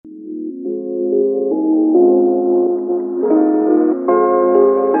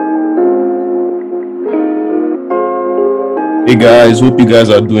Hey guys, hope you guys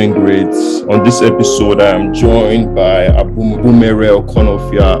are doing great. On this episode, I am joined by Abu Bumerel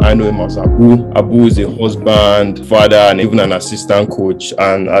Konofia. I know him as Abu. Abu is a husband, father, and even an assistant coach.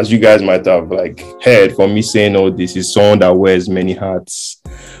 And as you guys might have heard from me saying all this, he's someone that wears many hats.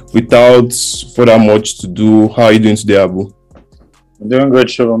 Without further much to do, how are you doing today, Abu? I'm doing good,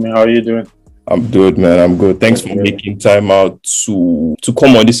 Shivami. How are you doing? I'm good, man. I'm good. Thanks for making time out to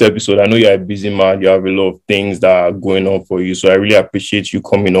come on this episode. I know you're a busy man. You have a lot of things that are going on for you. So I really appreciate you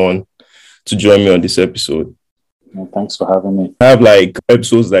coming on to join me on this episode. Well, thanks for having me. I have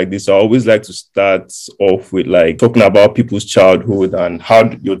episodes like this. I always like to start off with talking about people's childhood and how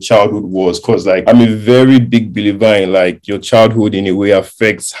your childhood was. Because I'm a very big believer in your childhood in a way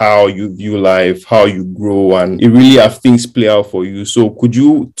affects how you view life, how you grow, and it really have things play out for you. So could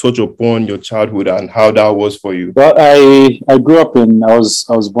you touch upon your childhood and how that was for you? Well, I grew up I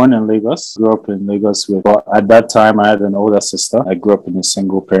was born in Lagos. Grew up in Lagos at that time I had an older sister. I grew up in a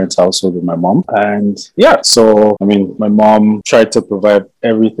single parent household with my mom. And so my mom tried to provide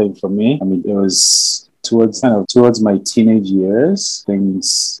everything for me. It was towards my teenage years,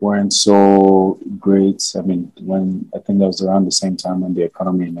 things weren't so great. When I think that was around the same time when the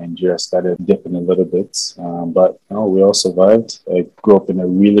economy in Nigeria started dipping a little bit. But we all survived. I grew up in a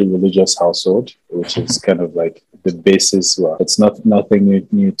really religious household, which is kind of the basis. Well, it's nothing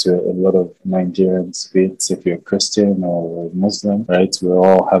new to a lot of Nigerians, be it if you're Christian or Muslim, right? We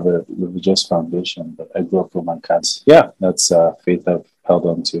all have a religious foundation, but I grew up with my cats. Yeah, that's faith I've held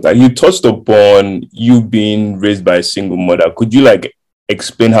on to. You touched upon you being raised by a single mother. Could you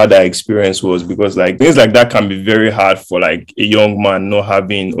explain how that experience was? Because things like that can be very hard for a young man not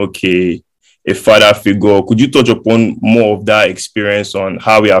having a father figure. Could you touch upon more of that experience on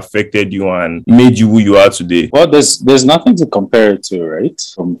how it affected you and made you who you are today? Well, there's nothing to compare it to, right?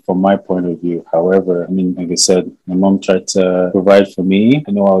 From my point of view. However, like I said, my mom tried to provide for me.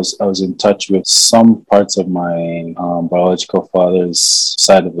 I know I was in touch with some parts of my biological father's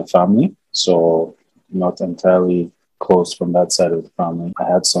side of the family, so not entirely close from that side of the family. I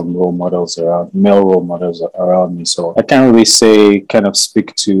had some male role models around me, so I can't really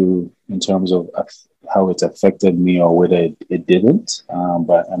speak to in terms of how it affected me or whether it didn't.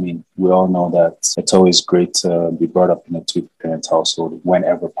 But we all know that it's always great to be brought up in a two-parent household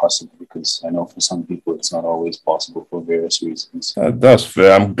whenever possible, because I know for some people it's not always possible for various reasons. That's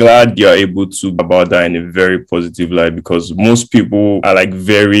fair. I'm glad you're able to about that in a very positive light, because most people are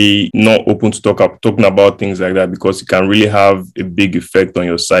very not open to talking about things like that, because it can really have a big effect on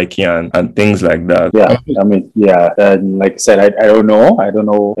your psyche and things like that. And like I said, I don't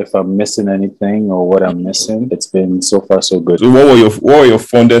know if I'm missing anything or what I'm missing. It's been so far so good. So what were your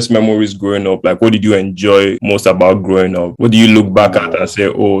fondest memories growing up? What did you enjoy most about growing up? What do you look back at and say,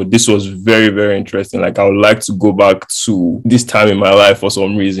 oh, this was very, very interesting? I would like to go back to this time in my life for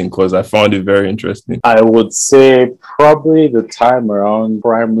some reason, because I found it very interesting. I would say probably the time around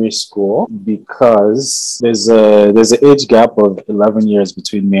primary school, because there's an age gap of 11 years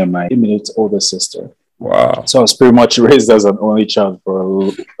between me and my immediate older sister. Wow. So I was pretty much raised as an only child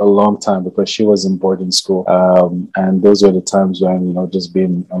for a long time, because she was in boarding school. And those were the times when, just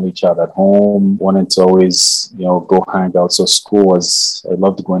being only child at home, wanting to always, go hang out. So I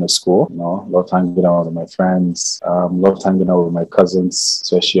loved going to school, loved hanging out with my friends, loved hanging out with my cousins,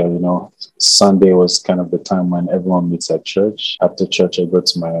 especially, Sunday was kind of the time when everyone meets at church. After church, I go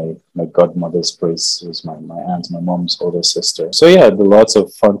to my godmother's place. It was my aunt, my mom's older sister. So yeah, the lots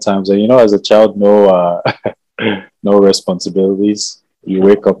of fun times. And as a child, no responsibilities. You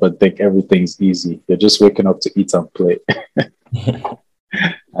wake up and think everything's easy. You're just waking up to eat and play.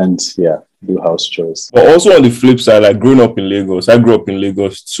 And do house chores. But also on the flip side, growing up in Lagos, I grew up in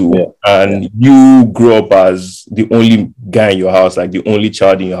Lagos too. Yeah. And you grew up as the only guy in your house, the only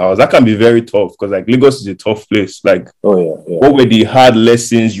child in your house. That can be very tough, because Lagos is a tough place. What were the hard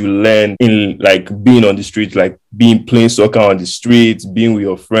lessons you learned in being on the street, playing soccer on the streets, being with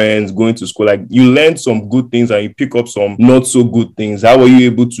your friends, going to school? You learned some good things and you pick up some not so good things. How were you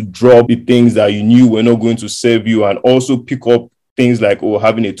able to drop the things that you knew were not going to serve you, and also pick up things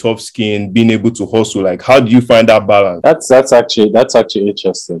having a tough skin, being able to hustle? How do you find that balance? That's actually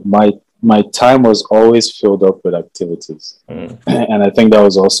interesting. My time was always filled up with activities. And I think that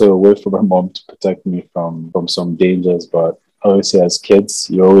was also a way for my mom to protect me from some dangers. But obviously as kids,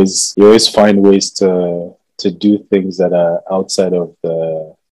 you always find ways to do things that are outside of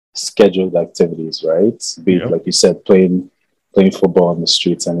the scheduled activities, right? Be it, like you said, playing football on the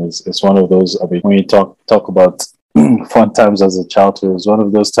streets. And it's one of those, when you talk about fun times as a child, it was one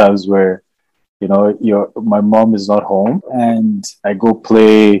of those times where my mom is not home and I go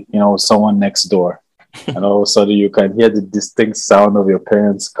play, someone next door. and all of a sudden you can hear the distinct sound of your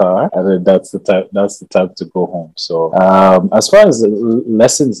parents' car, and then that's the time to go home. So as far as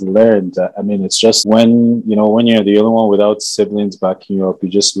lessons learned, I mean, it's just when you're the only one without siblings backing you up, you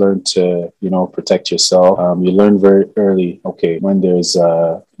just learn to protect yourself. You learn very early, okay, when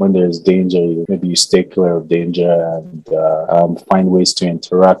there's danger, maybe you stay clear of danger and find ways to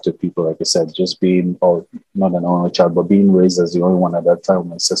interact with people. Like I said, just being not an only child, but being raised as the only one at that time,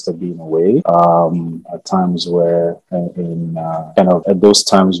 my sister being away. At times where at those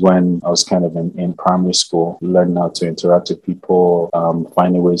times when I was kind of in primary school, learning how to interact with people,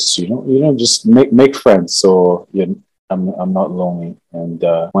 finding ways to just make friends. So I'm not lonely. And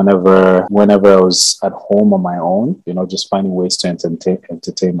whenever I was at home on my own, just finding ways to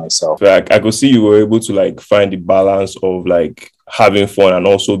entertain myself. Like I could see you were able to like find the balance of like having fun and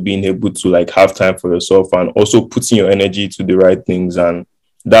also being able to like have time for yourself and also putting your energy to the right things, and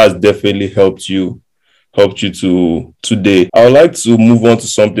that's definitely helped you to today. I would like to move on to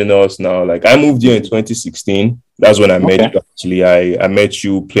something else now. Like I moved here in 2016. That's when I met you. Actually, I met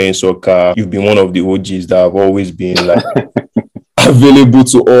you playing soccer. You've been one of the OGs that have always been like available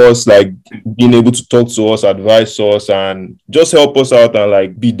to us, like being able to talk to us, advise us, and just help us out and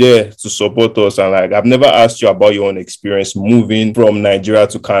like be there to support us. And like I've never asked you about your own experience moving from Nigeria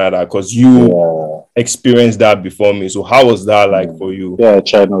to Canada, because you experienced that before me. So how was that like for you? Yeah,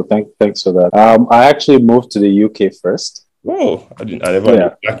 Chad, thanks for that. I actually moved to the UK first. Oh, I never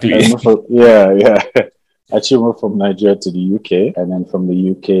knew exactly. I actually moved from Nigeria to the UK, and then from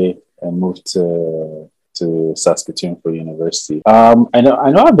the UK I moved to Saskatoon for university. I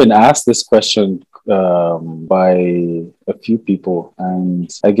know I've been asked this question by a few people, and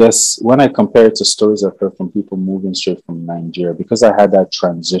I guess when I compare it to stories I've heard from people moving straight from Nigeria, because I had that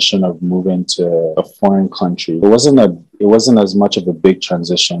transition of moving to a foreign country, it wasn't as much of a big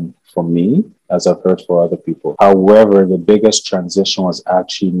transition for me as I've heard for other people. However, the biggest transition was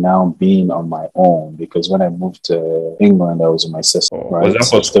actually now being on my own, because when I moved to England, I was with my sister. Right? Was that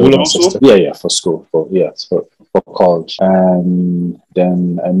for school also? Yeah, for school. For college. And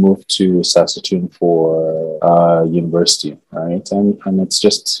then I moved to Saskatoon for university, right? And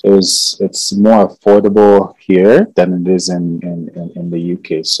it's more affordable here than it is in the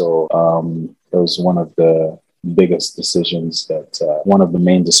UK. So it was one of the biggest decisions one of the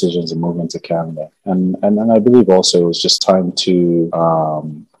main decisions in moving to Canada, and I believe also it was just time to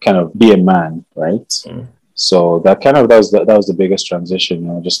kind of be a man, right? So that was the biggest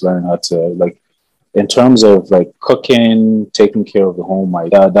transition, just learning how to, like, in terms of like cooking, taking care of the home,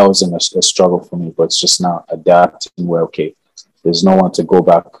 that wasn't a struggle for me, but it's just now adapting where, okay, there's no one to go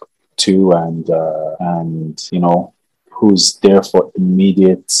back to, and who's there for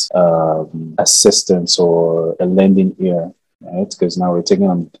immediate assistance or a lending ear, right? Because now we're thinking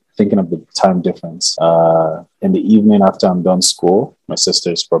of the time difference. In the evening after I'm done school, my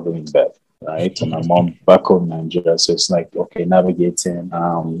sister is probably in bed, right? And my mom back home in Nigeria. So it's like, okay, navigating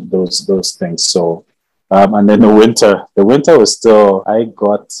those things. So and then the winter was still, I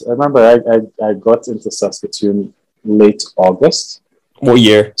got into Saskatoon late August. What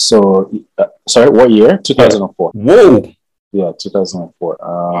year? So, sorry, what year? 2004. Whoa. Yeah, 2004.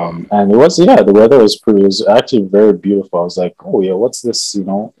 And it was, the weather was actually very beautiful. I was like, oh yeah, what's this?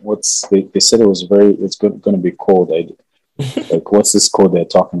 They said it's going to be cold. Like, what's this cold they're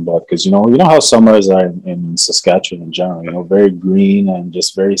talking about? Because you know how summers are in Saskatchewan in general. Very green and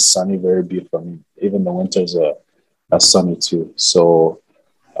just very sunny, very beautiful. I mean, even the winters are sunny too. So,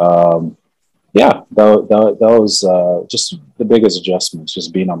 that was just the biggest adjustments,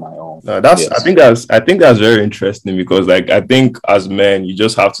 just being on my own. I think that's very interesting, because like I think as men you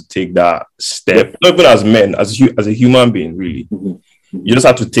just have to take that step. Not even as men, as a human being, really. Mm-hmm. You just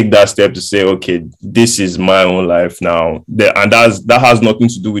have to take that step to say, okay, this is my own life now. And that has nothing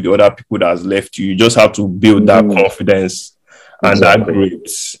to do with the other people that has left you. You just have to build that confidence and that grit.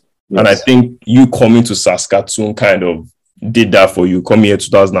 Yes. And I think you coming to Saskatoon kind of did that for you. Come here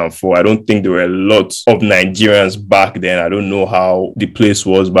 2004. I don't think there were a lot of Nigerians back then. I don't know how the place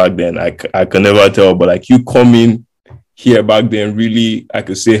was back then. I can never tell, but like you coming here back then really, I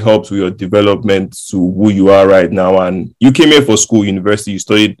could say, helped with your development to who you are right now. And you came here for school, university, you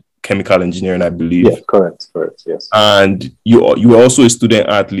studied chemical engineering, I believe. Yeah, correct, yes. And you were also a student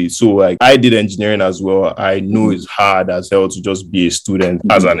athlete. So like I did engineering as well. I know it's hard as hell to just be a student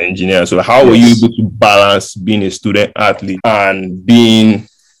as an engineer. So how were you able to balance being a student athlete and being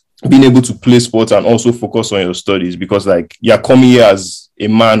able to play sports and also focus on your studies? Because like you're coming here as a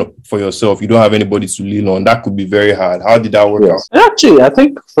man for yourself, you don't have anybody to lean on, that could be very hard. How did that work out? Actually, I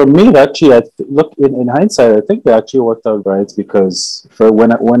think for me, look in hindsight, I think it actually worked out right, because for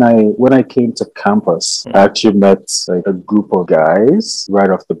when I came to campus, I actually met like a group of guys right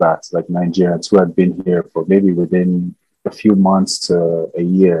off the bat, like Nigerians who had been here for maybe within a few months to a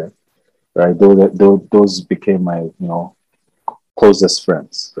year, right? Those became my closest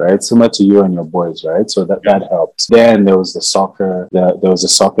friends, right? Similar to you and your boys, right? So that helped. Then there was the soccer. There was a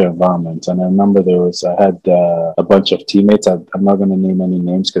soccer environment, and I remember I had a bunch of teammates. I'm not going to name any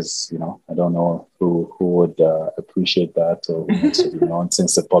names because I don't know who would appreciate that or who wants to be known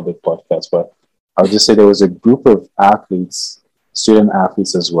since the public podcast. But I'll just say there was a group of athletes, student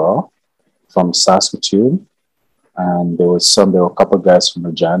athletes as well, from Saskatoon. And there were a couple of guys from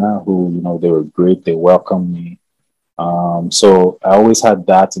Regina who, they were great. They welcomed me. So I always had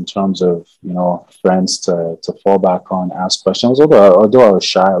that in terms of, friends to fall back on, ask questions. Although I was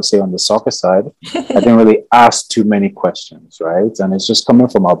shy, I would say on the soccer side, I didn't really ask too many questions, right? And it's just coming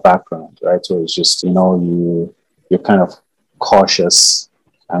from our background, right? So it's just, you're kind of cautious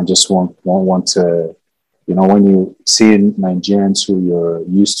and just want to, when you see Nigerians who you're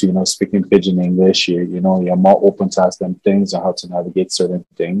used to, speaking pidgin English, you're more open to ask them things or how to navigate certain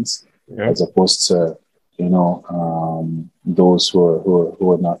things, as opposed to, those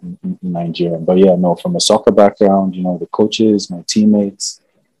who are not Nigerian. But from a soccer background, the coaches, my teammates,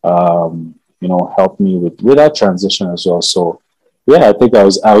 helped me with that transition as well. So I think I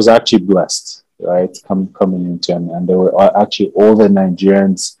was actually blessed, right? Coming into and there were actually older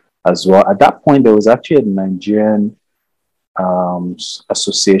Nigerians as well. At that point, there was actually a Nigerian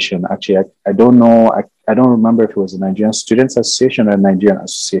association. Actually, I don't know. I don't remember if it was a Nigerian Students Association or a Nigerian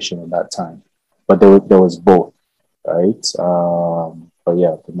Association at that time, but there was both, right? But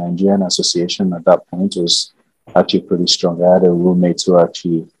the Nigerian Association at that point was actually pretty strong. I had a roommate who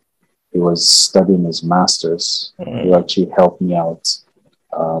actually he was studying his master's. Who actually helped me out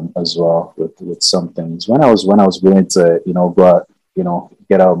as well with some things when I was willing to go out,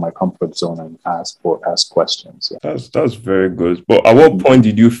 get out of my comfort zone and ask questions. That's very good. But at what point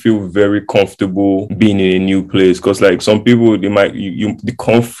did you feel very comfortable being in a new place? Because like some people, they might being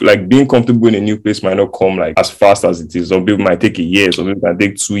comfortable in a new place might not come like as fast as it is. Some people might take a year, some people might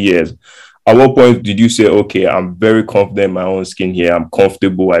take 2 years. At what point did you say, okay, I'm very confident in my own skin here, I'm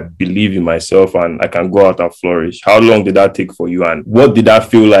comfortable, I believe in myself, and I can go out and flourish? How long did that take for you? And what did that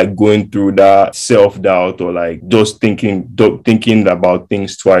feel like going through that self-doubt or like just thinking about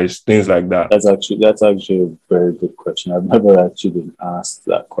things twice, things like that? That's actually a very good question. I've never actually been asked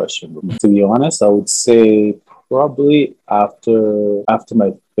that question. To be honest, I would say probably after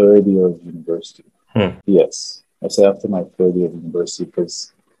my third year of university. Yes, I'd say after my third year of university,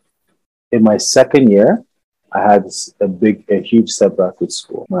 because in my second year, I had a huge setback with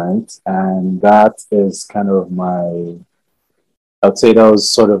school, right? And that is kind of I'd say that was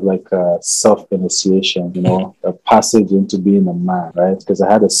sort of like a self-initiation, a passage into being a man, right? Because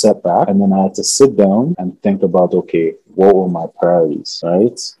I had a setback and then I had to sit down and think about, okay, what were my priorities,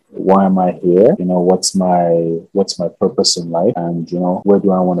 right? Why am I here? What's my purpose in life? And, where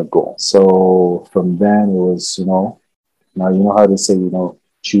do I want to go? So from then it was, now how they say,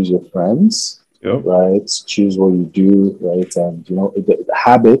 choose your friends, right? Choose what you do, right? And, the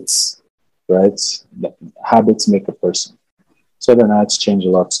habits, right? The habits make a person. So then I had to change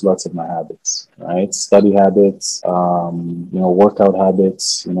lots of my habits, right? Study habits, workout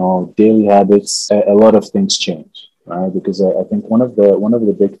habits, daily habits. A lot of things change, right? Because I think one of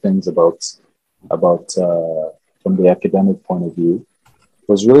the big things about from the academic point of view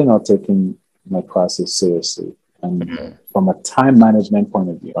was really not taking my classes seriously. And from a time management point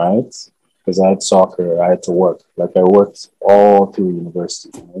of view, right? Because I had soccer, I had to work. Like I worked all through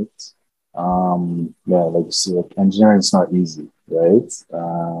university, right? Like engineering is not easy, right?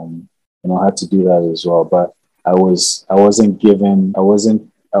 I had to do that as well. But I was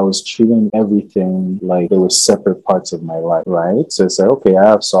treating everything like there were separate parts of my life, right? So it's like, okay, I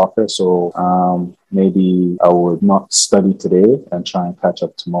have soccer, so maybe I would not study today and try and catch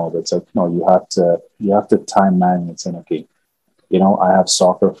up tomorrow. But it's like, no, you have to time manage and say, okay, I have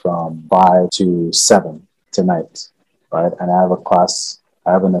soccer from 5 to 7 tonight, right? And I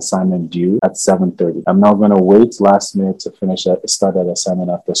have an assignment due at 7:30. I'm not going to wait last minute to start that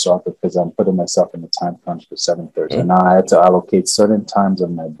assignment after soccer because I'm putting myself in a time crunch for 7:30. So now I had to allocate certain times of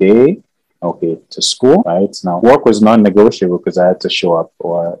my day, okay, to school, right? Now, work was non-negotiable because I had to show up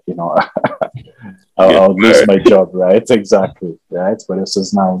or, I'll lose my job, right? Exactly, right? But this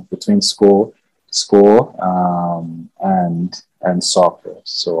is now between school, and soccer.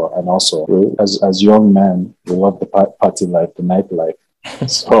 So, and also as young men, we love the party life, the nightlife.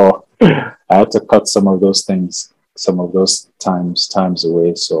 So I had to cut some of those things, some of those times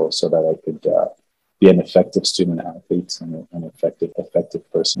away, so that I could be an effective student athlete and an effective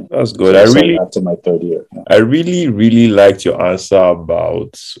person. That's good. So after my third year. Yeah. I really liked your answer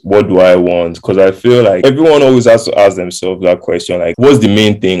about what do I want, because I feel like everyone always has to ask themselves that question, like, what's the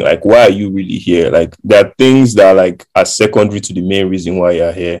main thing? Like, why are you really here? Like, there are things that like are secondary to the main reason why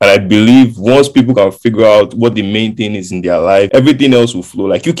you're here. And I believe once people can figure out what the main thing is in their life, everything else will flow.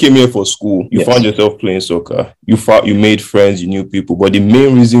 Like, you came here for school, you found yourself playing soccer, you made friends, you knew people, but the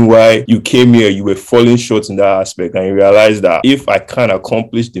main reason why you came here, you were falling short in that aspect, and you realize that if I can't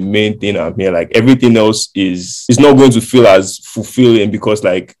accomplish the main thing I'm here, like everything else is not going to feel as fulfilling, because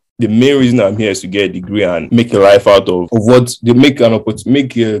like the main reason I'm here is to get a degree and make a life out of what they make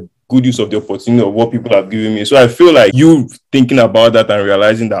a good use of the opportunity of what people have given me. So I feel like you thinking about that and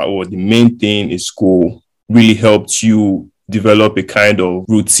realizing that, oh, the main thing is school really helped you develop a kind of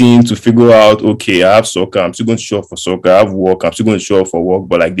routine to figure out, okay, I have soccer, I'm still going to show up for soccer, I have work, I'm still going to show up for work,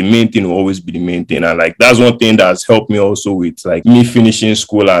 but like the main thing will always be the main thing. And like that's one thing that's helped me also with like me finishing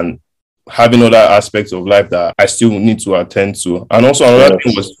school and having other aspects of life that I still need to attend to. And also another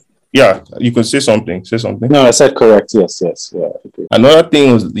thing was, yeah, you could say something. No, I said correct. Yes. Yeah. Okay. Another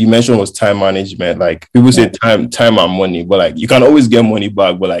thing was you mentioned was time management. Like people say time and money, but like you can always get money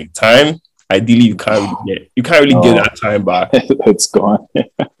back, but like time, ideally you can't really get that time back. It's gone.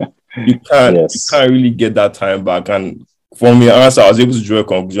 You can't really get that time back. And from your answer, I was able to draw a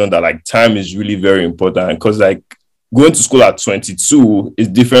conclusion that like time is really very important, because like going to school at 22 is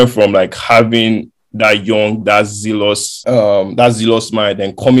different from like having that young, that zealous mind,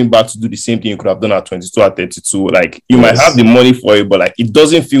 and coming back to do the same thing you could have done at 22 at 32. Like you might have the money for it, but like it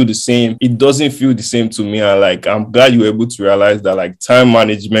doesn't feel the same. It doesn't feel the same to me. And like I'm glad you were able to realize that like time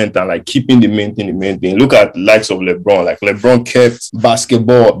management and like keeping the main thing. Look at the likes of LeBron. Like LeBron kept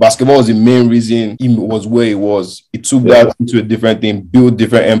basketball. Basketball was the main reason he was where he was. He took that into a different thing, built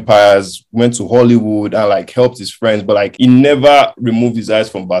different empires, went to Hollywood and like helped his friends. But like he never removed his eyes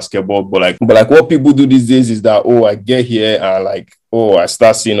from basketball. But like what people do these days is that, oh, I get here and like, oh, I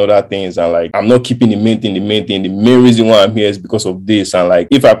start seeing other things, and like I'm not keeping the main thing. The main reason why I'm here is because of this, and like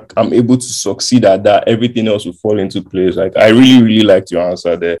if I'm able to succeed at that, everything else will fall into place. Like I really liked your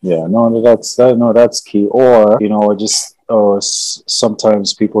answer there. Yeah, that's key. Or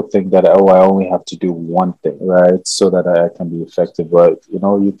sometimes people think that, oh, I only have to do one thing, right, so that I can be effective. But you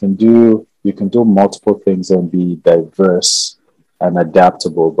can do multiple things and be diverse and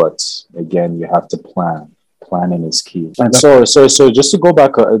adaptable, but again, you have to plan. Planning is key. And so just to go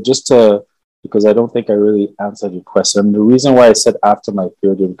back, because I don't think I really answered your question. The reason why I said after my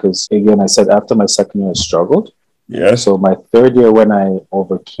third year, because again, I said after my second year I struggled. Yeah. So my third year, when I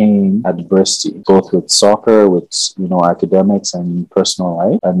overcame adversity, both with soccer, with academics and personal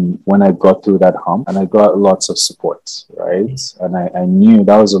life, and when I got through that hump, and I got lots of support, right? And I knew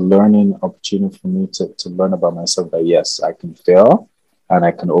that was a learning opportunity for me to learn about myself, that yes, I can fail and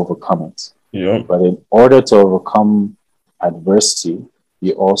I can overcome it. Yeah. But in order to overcome adversity,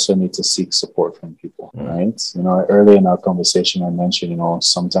 you also need to seek support from people, right? Earlier in our conversation, I mentioned,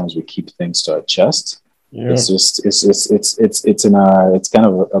 sometimes we keep things to our chest. Yeah. It's kind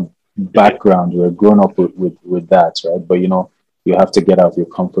of a background. We're grown up with that, right? But you have to get out of your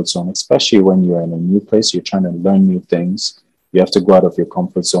comfort zone, especially when you're in a new place. You're trying to learn new things. You have to go out of your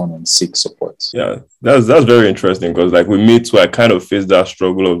comfort zone and seek support. Yeah, that's very interesting, because like with me too, I kind of faced that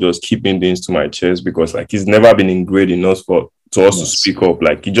struggle of just keeping things to my chest, because like it's never been ingrained in us to also speak up.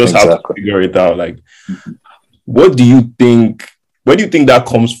 Like you just have to figure it out. Like, where do you think that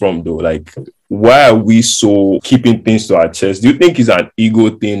comes from though? Like, why are we so keeping things to our chest? Do you think it's an ego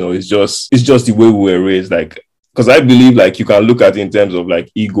thing, or it's just the way we were raised? Like, because I believe like you can look at it in terms of like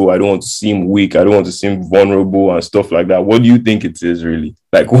ego. I don't want to seem weak. I don't want to seem vulnerable and stuff like that. What do you think it is really?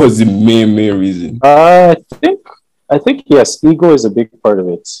 Like, what's the main reason? I think yes, ego is a big part of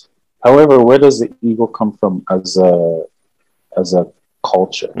it. However, where does the ego come from as a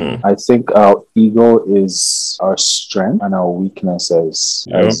culture? I think our ego is our strength and our weakness as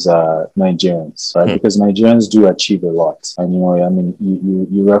Nigerians, right? Because Nigerians do achieve a lot. And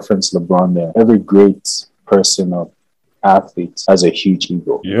you reference LeBron there. Every great person or athlete has a huge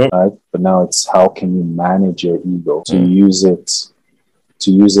ego, right? But now it's how can you manage your ego to use it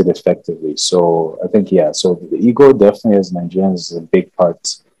effectively. So I think so the ego definitely as Nigerians is a big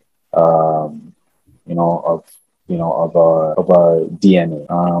part of our DNA.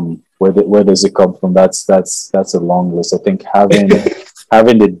 Where does it come from? That's a long list. I think having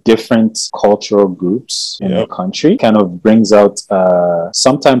the different cultural groups in the country kind of brings out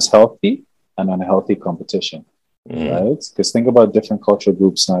sometimes healthy and unhealthy competition. right? Because think about different cultural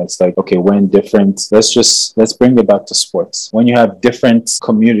groups now. It's like, okay, let's bring it back to sports. When you have different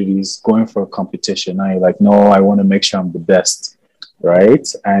communities going for a competition, now you're like, no, I want to make sure I'm the best, right?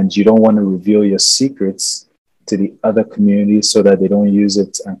 And you don't want to reveal your secrets to the other communities so that they don't use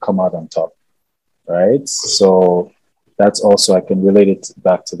it and come out on top, right? So that's also, I can relate it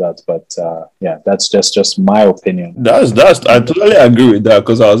back to that, but that's just my opinion. That's I totally agree with that,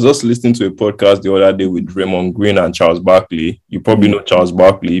 because I was just listening to a podcast the other day with Draymond Green and Charles Barkley. You probably know Charles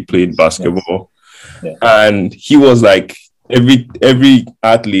Barkley. He played basketball, and he was like, every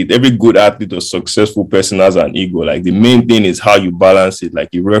athlete, every good athlete or successful person has an ego. Like, the main thing is how you balance it. Like,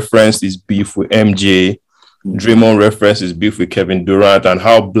 he referenced his beef with MJ. Draymond referenced his beef with Kevin Durant, and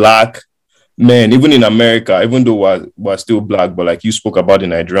how black men, even in America, even though we're still black, but like you spoke about the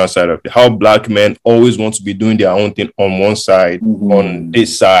Nigerian side of it, how black men always want to be doing their own thing on one side, on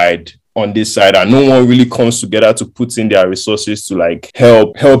this side, and no one really comes together to put in their resources to like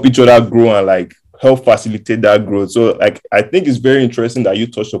help each other grow and like help facilitate that growth. So like, I think it's very interesting that you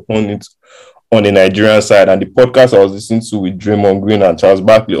touched upon it on the Nigerian side, and the podcast I was listening to with Draymond Green and Charles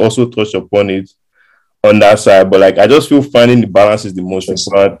Barkley also touched upon it on that side. But like, I just feel finding the balance is the most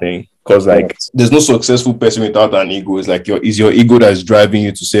important thing, because like, there's no successful person without an ego. It's like your ego that is driving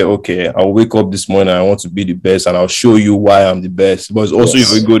you to say, okay, I'll wake up this morning, I want to be the best, and I'll show you why I'm the best. But it's also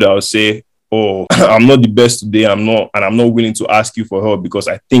your ego that will say, oh, I'm not the best today, I'm not willing to ask you for help because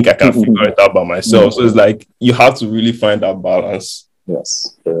I think I can figure it out by myself. So it's like, you have to really find that balance.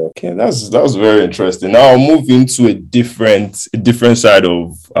 Yes. Okay, that was very interesting. Now I'll move into a different side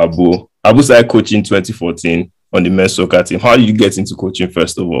of Abu. Abu started coaching 2014 on the men's soccer team. How did you get into coaching,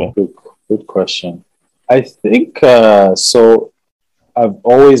 first of all? Good question. I think so. I've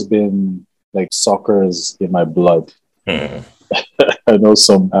always been like, soccer is in my blood. I know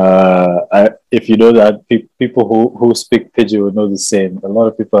some. If you know that, people who speak Pidgin will know the same. A lot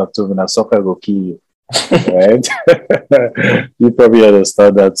of people have told me that soccer will kill you. Right? You probably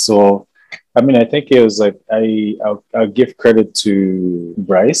understand that. So, I mean, I think it was like, I'll give credit to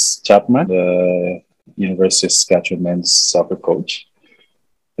Bryce Chapman, the University of Saskatchewan men's soccer coach.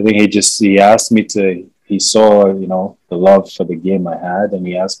 I think he asked me he saw, the love for the game I had, and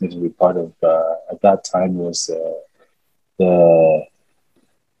he asked me to be part of, at that time it was the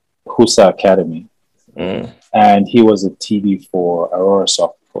Husa Academy. And he was a TD for Aurora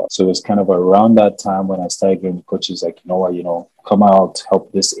Soccer Club. So it was kind of around that time when I started getting coaches like, come out,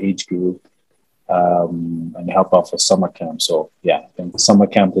 help this age group, and help out for summer camp. So yeah, I think summer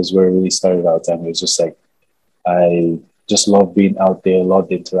camp is where it really started out. And it was just like, I just love being out there,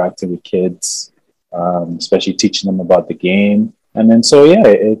 loved interacting with kids, especially teaching them about the game. And then, so yeah,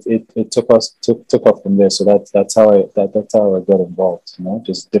 it took off from there. So that's how I got involved,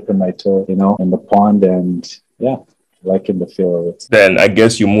 just dipping my toe, in the pond, and yeah, liking the feel of it. Then I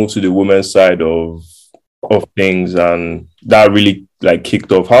guess you moved to the women's side of things, and that really like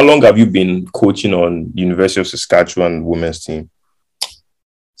kicked off. How long have you been coaching on University of Saskatchewan women's team?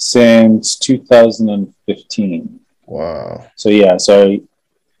 Since 2015. Wow. So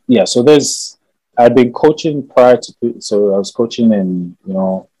I'd been coaching prior to, so I was coaching in,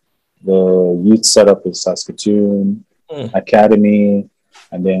 the youth setup in Saskatoon Academy.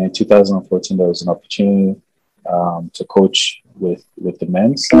 And then in 2014, there was an opportunity to coach with the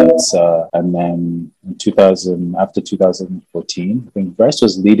men's. And then after 2014, I think Bryce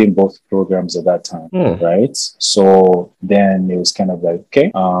was leading both programs at that time, right? So then it was kind of like,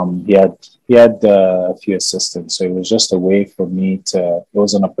 okay, he had a few assistants, so it was just a way for me it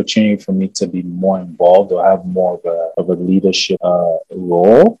was an opportunity for me to be more involved or have more of a leadership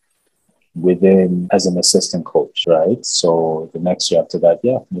role within as an assistant coach, right? So the next year after that,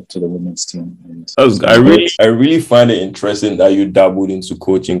 moved to the women's team. I really find it interesting that you dabbled into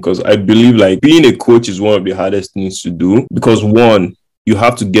coaching, because I believe like being a coach is one of the hardest things to do, because one, you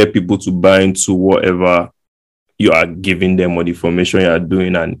have to get people to buy into whatever you are giving them or the information you are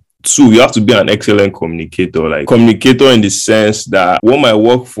doing, and two, you have to be an excellent communicator. Like, communicator in the sense that what might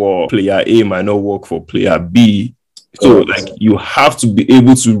work for player A might not work for player B. So like, you have to be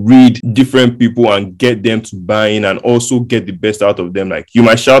able to read different people and get them to buy in, and also get the best out of them. Like, you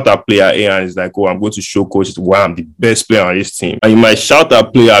might shout at player A and it's like, oh, I'm going to show coach why I'm the best player on this team. And you might shout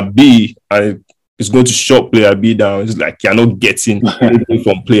at player B and it's going to shut player B down. It's like, you're not getting anything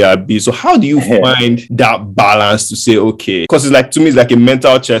from player B. So how do you find that balance to say, okay, because it's like, to me, it's like a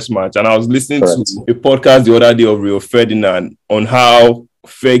mental chess match. And I was listening to a podcast the other day of Rio Ferdinand on how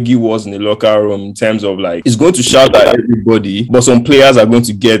Fergie was in the locker room in terms of like he's going to shout at everybody, but some players are going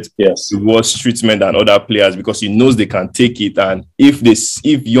to get the worst treatment than other players because he knows they can take it. And if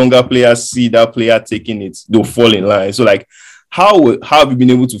younger players see that player taking it, they'll fall in line. So like how have you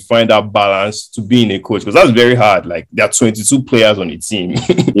been able to find that balance to being a coach? Because that's very hard. Like there are 22 players on a team.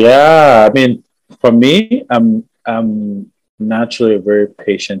 Yeah, I mean, for me, I'm naturally a very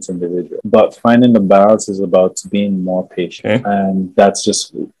patient individual, but finding the balance is about being more patient. And that's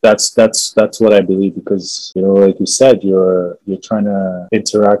what I believe, because like you said, you're trying to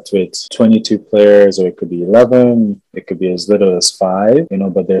interact with 22 players, or it could be 11, it could be as little as 5,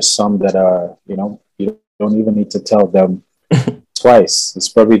 but there's some that are, you don't even need to tell them twice. It's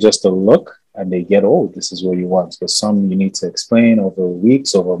probably just a look and they get, oh, this is what you want. So some you need to explain over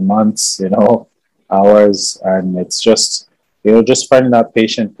weeks, over months, hours, and it's just just finding that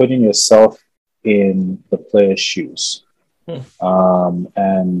patient, putting yourself in the player's shoes.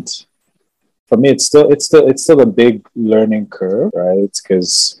 And for me, it's still a big learning curve, right?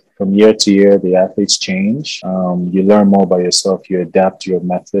 Because from year to year, the athletes change. You learn more by yourself. You adapt your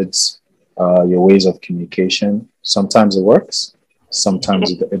methods, your ways of communication. Sometimes it works.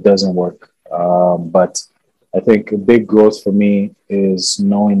 Sometimes it doesn't work. But I think a big growth for me is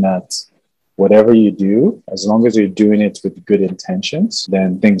knowing that whatever you do, as long as you're doing it with good intentions,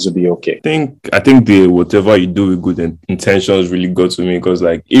 then things will be okay. I think the whatever you do with good intentions really got to me, because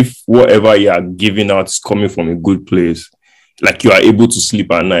like if whatever you are giving out is coming from a good place, like you are able to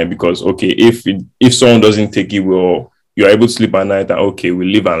sleep at night, because okay, if someone doesn't take it well, you are able to sleep at night and okay,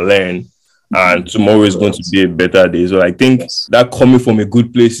 we live and learn, and tomorrow is going to be a better day. So I think that coming from a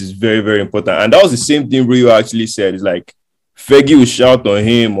good place is very, very important. And that was the same thing Rio actually said. It's like Fergie will shout on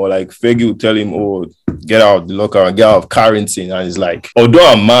him, or like Fergie will tell him, oh, get out of the locker and get out of Carrington. And it's like, although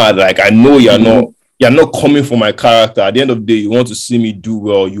I'm mad, like I know you're not coming for my character. At the end of the day, you want to see me do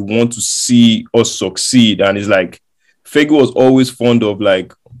well. You want to see us succeed. And it's like, Fergie was always fond of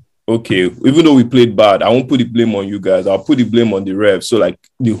like, okay, even though we played bad, I won't put the blame on you guys. I'll put the blame on the refs. So like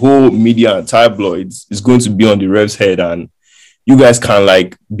the whole media and tabloids is going to be on the refs' head, and you guys can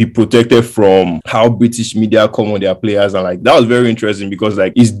like be protected from how British media come on their players. And like that was very interesting, because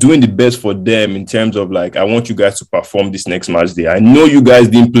like it's doing the best for them in terms of like, I want you guys to perform this next match day. I know you guys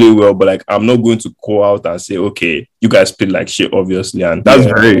didn't play well, but like I'm not going to call out and say, okay, you guys played like shit, obviously. And that's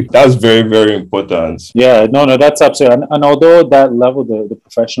very, very important. Yeah, no, that's absolutely. And although that level, the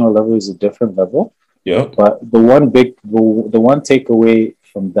professional level, is a different level. Yeah. But the one takeaway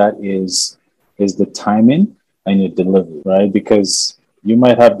from that is the timing and your delivery, right? Because you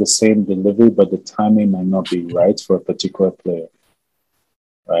might have the same delivery, but the timing might not be right for a particular player,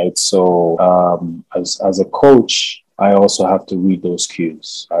 right? So as a coach, I also have to read those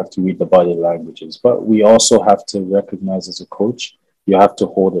cues. I have to read the body languages, but we also have to recognize, as a coach, you have to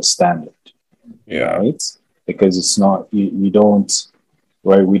hold a standard, right? Because it's not, you don't,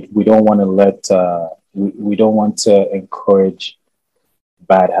 right? We don't want to we don't want to encourage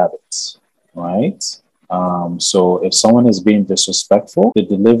bad habits, right? So if someone is being disrespectful, the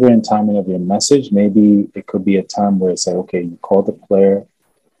delivery and timing of your message, maybe it could be a time where it's like, okay, you call the player,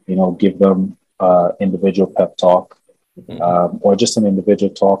 give them individual pep talk, or just an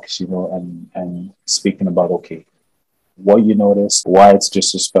individual talk, and speaking about, okay, what you notice, why it's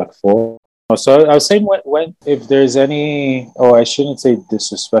disrespectful. So I was saying when if there's any, I shouldn't say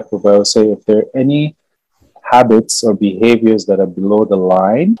disrespectful, but I would say if there are any habits or behaviors that are below the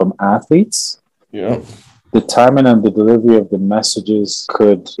line from athletes, the timing and the delivery of the messages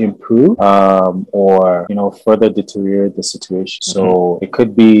could improve, or further deteriorate the situation. So it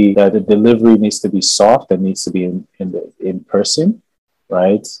could be that the delivery needs to be soft and needs to be in person,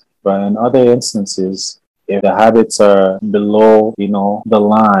 right? But in other instances, if the habits are below the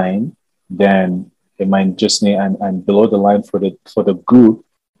line, then it might just need, and below the line for the group,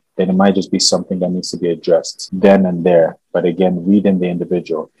 then it might just be something that needs to be addressed then and there. But again, reading the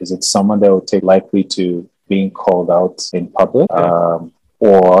individual. Is it someone that will take likely to being called out in public?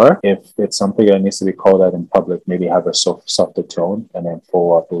 Or if it's something that needs to be called out in public, maybe have a softer tone and then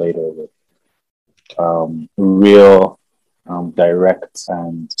follow up later with real, direct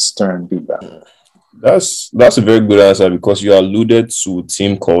and stern feedback. That's a very good answer, because you alluded to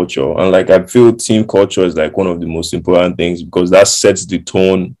team culture, and like I feel team culture is like one of the most important things, because that sets the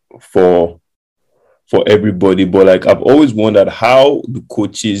tone for for everybody, but like I've always wondered how the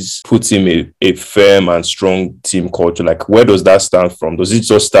coaches put in a firm and strong team culture. Like, where does that start from? Does it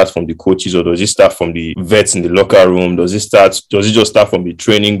just start from the coaches, or does it start from the vets in the locker room? Does it just start from the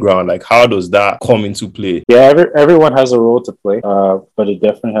training ground? Like, how does that come into play? Yeah, everyone has a role to play, but it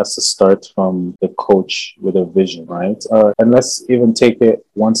definitely has to start from the coach with a vision, right? And let's even take it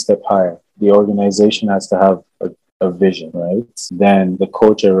one step higher. The organization has to have a vision, right? Then the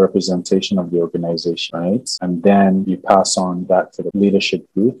coach a representation of the organization, right? And then you pass on that to the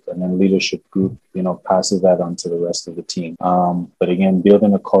leadership group, and then leadership group, passes that on to the rest of the team. But again,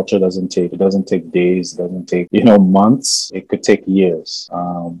 building a culture doesn't take days, doesn't take, months. It could take years.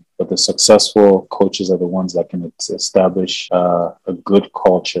 But the successful coaches are the ones that can establish a good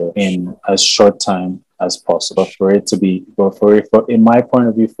culture in as short time as possible. For in my point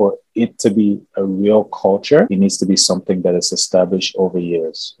of view, for it to be a real culture, it needs to be something that is established over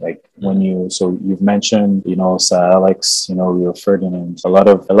years. Like you've mentioned, Sir Alex, Rio Ferdinand. A lot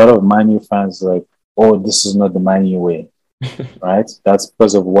of Man U fans like, oh, this is not the Man U way, right? That's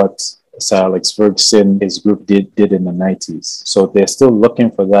because of what Sir Alex Ferguson, his group did in the 90s. So they're still looking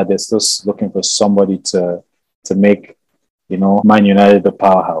for that. They're still looking for somebody to make, Man United the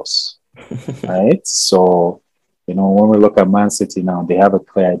powerhouse. Right. So, when we look at Man City now, they have a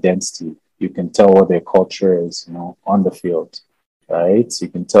clear identity. You can tell what their culture is, on the field. Right. You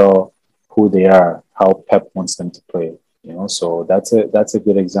can tell who they are, how Pep wants them to play. So that's a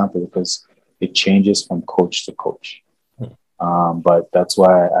good example because it changes from coach to coach. But that's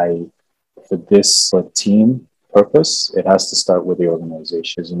why for team purpose, it has to start with the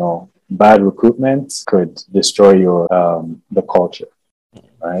organization. Because, bad recruitment could destroy your the culture.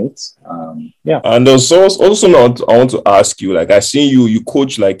 Right. And there's also not, I want to ask you, like, I seen you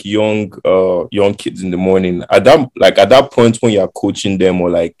coach like young kids in the morning. At that point when you're coaching them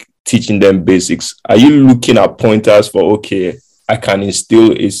or like teaching them basics, are you looking at pointers for, okay, I can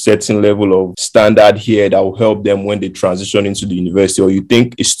instill a certain level of standard here that will help them when they transition into the university? Or you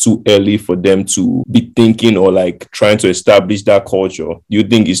think it's too early for them to be thinking or like trying to establish that culture? You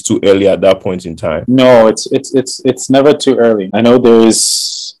think it's too early at that point in time? No, it's never too early. I know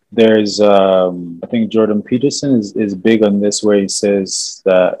there's I think Jordan Peterson is big on this, where he says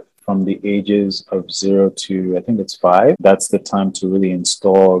that from the ages of 0 to, I think it's 5, that's the time to really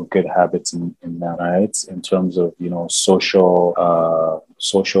install good habits in them, right? In terms of,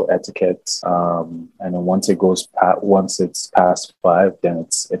 social etiquette. And then once it's past 5, then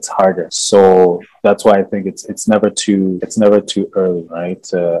it's harder. So that's why I think it's never too early,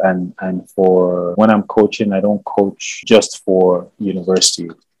 right? And for when I'm coaching, I don't coach just for university.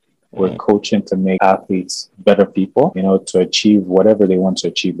 We're coaching to make athletes better people, to achieve whatever they want to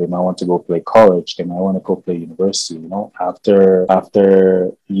achieve. They might want to go play college. They might want to go play university,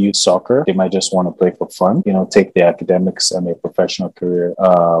 after youth soccer, they might just want to play for fun, take their academics and their professional career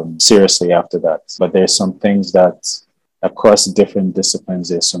seriously after that. But there's some things that across different disciplines,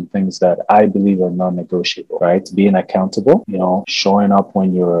 there's some things that I believe are non-negotiable, right? Being accountable, showing up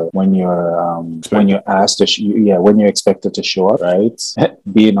when you're asked to, when you're expected to show up, right?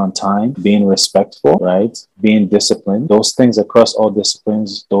 Being on time, being respectful, right? Being disciplined. Those things across all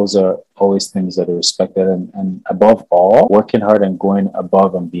disciplines, those are always things that are respected, and above all, working hard and going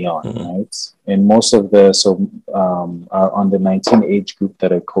above and beyond, right? And most of our under 19 age group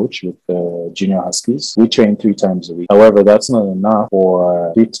that I coach with the Junior Huskies, we train 3 times a week. However, that's not enough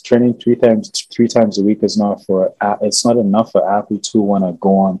for training 3 times a week it's not enough for athletes who want to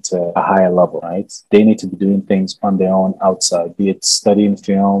go on to a higher level, right? They need to be doing things on their own outside, be it studying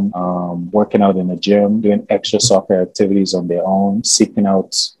film, working out in the gym, doing extra soccer activities on their own, seeking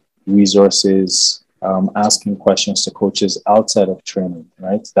out resources, asking questions to coaches outside of training,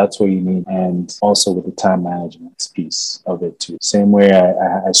 right? That's what you need. And also with the time management piece of it too. Same way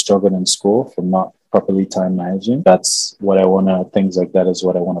I struggled in school from not properly time managing. That's what things like that is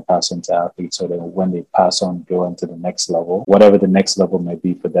what I want to pass on to athletes, so that when they pass on, go into the next level, whatever the next level might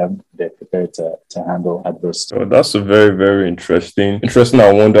be for them, they're prepared to handle adversity. So that's a very, very interesting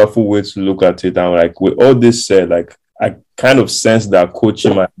and wonderful way to look at it. And like with all this said, like I kind of sense that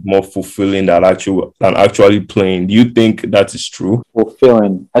coaching might be more fulfilling than actually playing. Do you think that is true?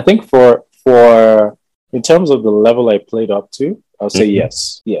 Fulfilling. I think for in terms of the level I played up to, I'll say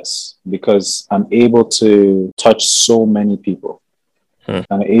yes, because I'm able to touch so many people.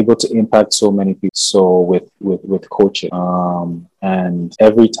 I'm able to impact so many people. So with coaching, and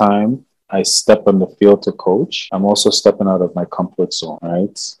every time I step on the field to coach, I'm also stepping out of my comfort zone,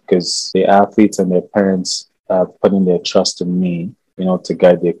 right? Because the athletes and their parents putting their trust in me, to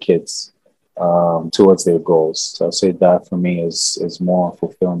guide their kids. towards their goals. So I'll say that for me is more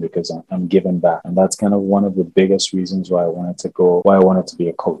fulfilling because I'm giving back, and that's kind of one of the biggest reasons why I wanted to be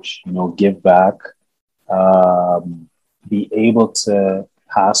a coach. You know, give back, be able to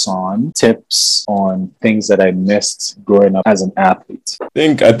pass on tips on things that I missed growing up as an athlete.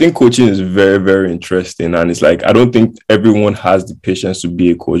 I think coaching is very, very interesting. And it's like, I don't think everyone has the patience to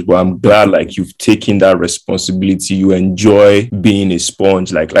be a coach, but I'm glad like you've taken that responsibility. You enjoy being a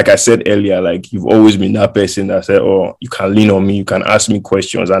sponge. Like I said earlier, like you've always been that person that said, oh, you can lean on me, you can ask me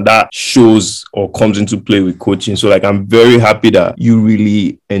questions. And that shows or comes into play with coaching. So like, I'm very happy that you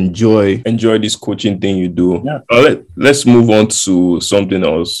really enjoy this coaching thing you do. Yeah. Let's move on to something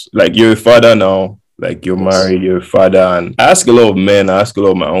else. Like you're a father now. Like you're married, you're a father, and I ask a lot of men, I ask a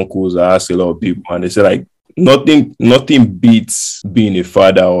lot of my uncles, I ask a lot of people, and they say like nothing beats being a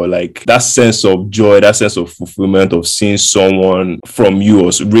father, or like that sense of joy, that sense of fulfillment of seeing someone from you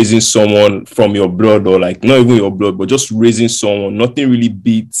or raising someone from your blood, or like not even your blood, but just raising someone. Nothing really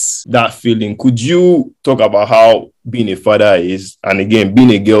beats that feeling. Could you talk about how being a father is, and again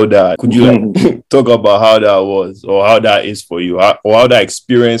being a girl dad, could you like talk about how that was or how that is for you, or how that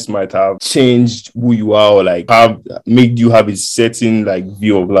experience might have changed who you are, or like have made you have a certain like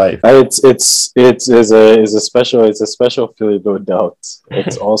view of life? It's a special feeling, no doubt.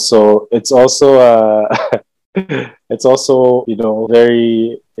 It's also it's also, you know,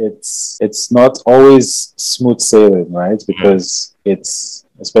 very, it's not always smooth sailing, right? Because it's,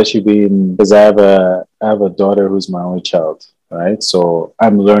 especially because I have a daughter who's my only child, right? So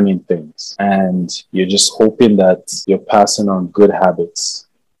I'm learning things, and you're just hoping that you're passing on good habits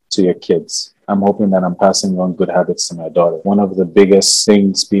to your kids. I'm hoping that I'm passing on good habits to my daughter. One of the biggest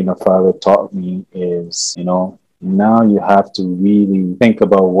things being a father taught me is, you know, now you have to really think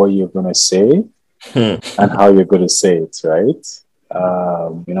about what you're going to say and how you're going to say it, right?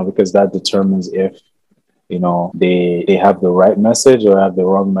 You know, because that determines if, you know, they have the right message or have the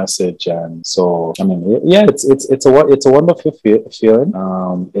wrong message. And so, I mean, yeah, it's a wonderful feeling.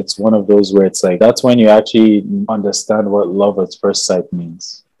 It's one of those where it's like, that's when you actually understand what love at first sight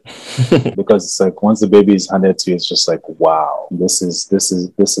means. Because it's like, once the baby is handed to you, it's just like, wow, this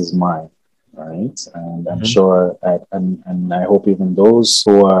is mine, right? And I'm sure, and I hope even those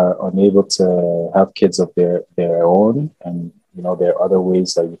who are unable to have kids of their own, and you know, there are other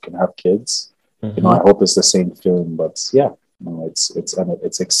ways that you can have kids. You know, I hope it's the same feeling. But yeah, you know,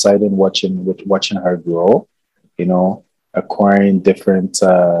 it's exciting watching her grow. You know, acquiring different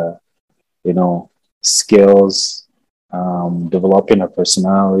you know, skills, developing her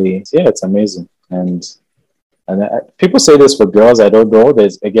personality. Yeah, it's amazing. And people say this for girls. I don't know. I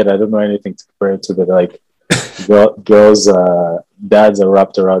don't know anything to compare it to, but like girls, dads are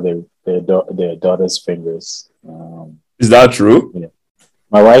wrapped around their daughter's fingers. Is that true? Yeah.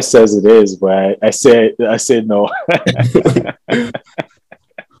 My wife says it is, but I say no.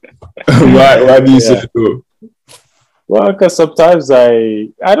 Why do you say no? Well, because sometimes I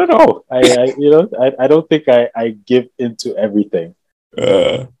don't know. I don't think I give into everything.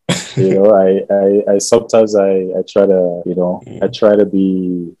 You know, I sometimes I try to, you know, I try to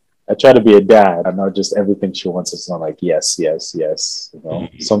be a dad, and not just everything she wants. It's not like yes. You know,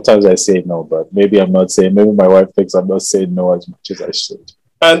 sometimes I say no, but maybe my wife thinks I'm not saying no as much as I should.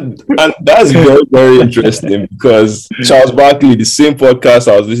 And that's very, very interesting, because Charles Barkley, the same podcast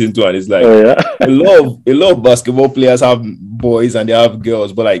I was listening to, and it's like, a lot of basketball players have boys and they have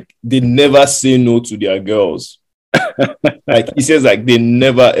girls, but like they never say no to their girls. Like he says, like they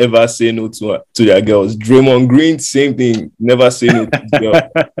never ever say no to their girls. Draymond Green, same thing, never say no to his girl.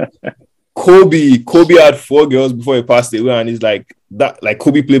 Kobe had 4 girls before he passed away, and he's like that. Like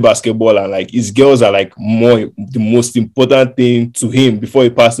Kobe played basketball, and like his girls are like the most important thing to him before he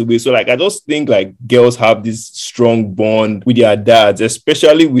passed away. So like I just think like girls have this strong bond with their dads,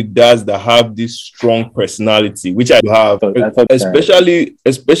 especially with dads that have this strong personality, which I have. Especially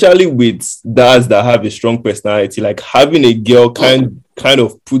with dads that have a strong personality. Like having a girl kind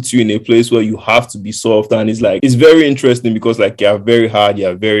of puts you in a place where you have to be soft, and it's very interesting, because like you're very hard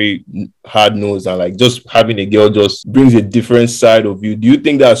nosed, and like just having a girl just brings a different side of you. Do you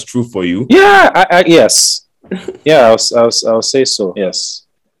think that's true for you? Yeah, yes. Yeah, I'll say so. Yes.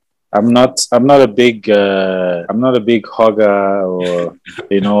 I'm not a big hugger, or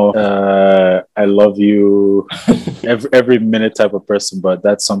you know, I love you every minute type of person, but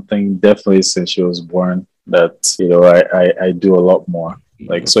that's something definitely since she was born that, you know, I do a lot more.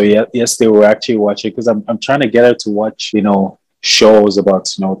 Like, so yeah, yesterday we're actually watching, because I'm trying to get her to watch, you know, shows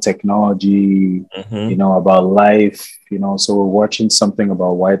about, you know, technology, you know, about life, you know. So we're watching something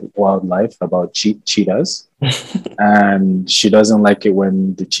about wildlife, about cheetahs. And she doesn't like it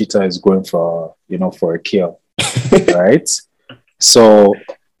when the cheetah is going for, you know, for a kill, right? So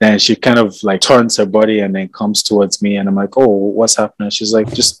then she kind of like turns her body and then comes towards me, and I'm like, oh, what's happening? She's like,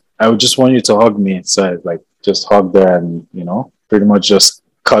 I would just want you to hug me. So I like just hugged her and, you know, pretty much just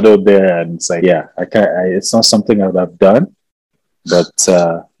cuddled there. And it's like, yeah, it's not something that I've done, but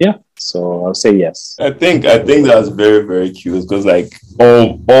yeah. So I'll say yes. I think that's very, very cute, because like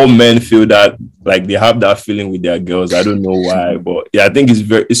all men feel that, like they have that feeling with their girls. I don't know why, but yeah, I think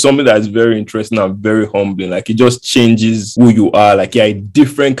it's something that's very interesting and very humbling. Like it just changes who you are. Like you're a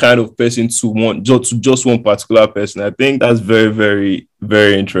different kind of person to just one particular person. I think that's very, very,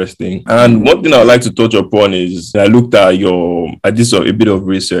 very interesting. And one thing I would like to touch upon is I looked at I did a bit of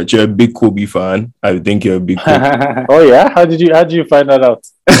research. You're a big Kobe fan. I think you're a big Kobe. Oh yeah? How did you find that out?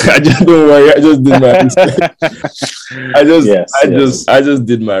 I just don't worry. I just did my research. I just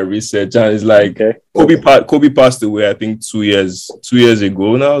did my research, and it's like, okay. Kobe passed away, I think 2 years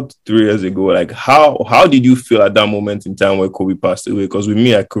ago now, 3 years ago. Like how did you feel at that moment in time where Kobe passed away? Because with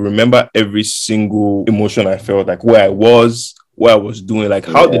me, I could remember every single emotion I felt, like where I was, what I was doing. Like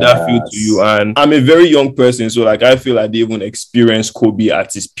how did that feel to you? And I'm a very young person, so like I feel like I didn't even experience Kobe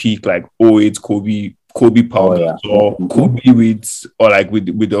at his peak, like 08 Kobe Powder, or Kobe with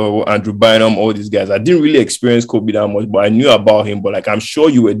Andrew Bynum, all these guys. I didn't really experience Kobe that much, but I knew about him. But like I'm sure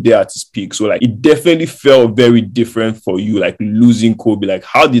you were there at his peak, so like it definitely felt very different for you, like losing Kobe. Like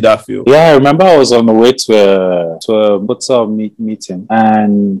how did that feel? Yeah, I remember I was on the way to a WhatsApp meeting,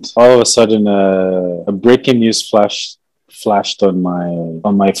 and all of a sudden a breaking news flashed on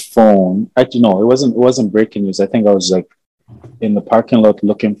my phone. Actually, no, it wasn't breaking news. I think I was like in the parking lot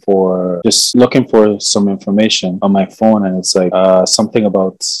looking for some information on my phone, and it's like something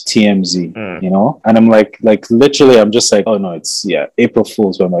about TMZ, you know. And I'm like literally, I'm just like, oh no, it's April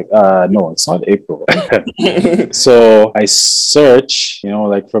Fool's. But I'm like, no, it's not April. So I search, you know,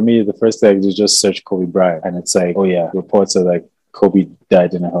 like for me, the first thing is just search Kobe Bryant, and it's like, oh yeah, reports are like Kobe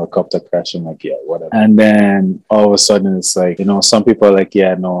died in a helicopter crash. I'm like, yeah, whatever. And then all of a sudden it's like, you know, some people are like,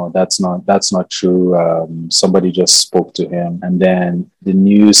 yeah, no, that's not true. Somebody just spoke to him. And then the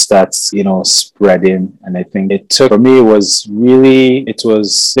news starts, you know, spreading. And I think there was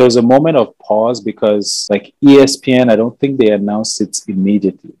a moment of pause, because like ESPN, I don't think they announced it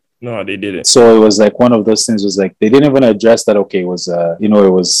immediately. No, they didn't. So it was like one of those things, was like, they didn't even address that, okay, it was, you know, it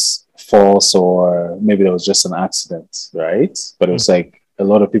was false, or maybe it was just an accident, right? But it was like a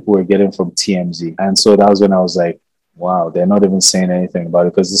lot of people were getting from TMZ. And so that was when I was like, wow, they're not even saying anything about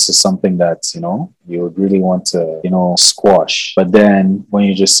it, because this is something that, you know, you would really want to, you know, squash. But then when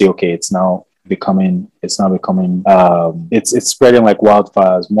you just see, okay, it's becoming it's spreading like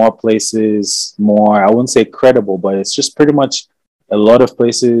wildfires, more places, more, I wouldn't say credible, but it's just pretty much a lot of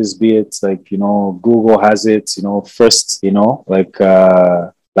places, be it like, you know, Google has it, you know, first, you know,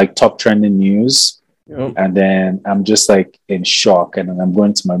 like top trending news. Yep. And then I'm just like in shock, and then I'm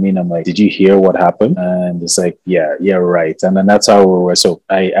going to my meeting. I'm like, did you hear what happened? And it's like, yeah, right. And then that's how we were. So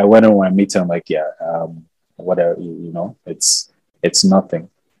I went on my meeting. I'm like, yeah, whatever, you know, it's nothing.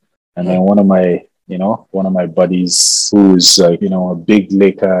 And then one of my buddies, who's like, you know, a big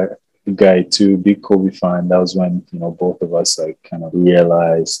Laker guy too, big Kobe fan. That was when, you know, both of us like kind of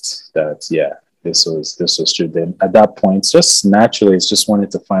realized that, yeah, this was true. Then at that point, just naturally, it's just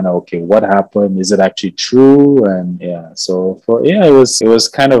wanted to find out, okay, what happened? Is it actually true? And yeah, so it was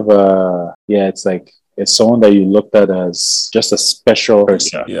kind of it's like, it's someone that you looked at as just a special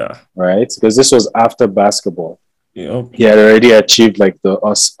person, right? Because this was after basketball. Yeah, he had already achieved like the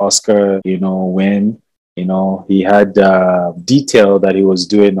Oscar, you know, win. You know, he had detail that he was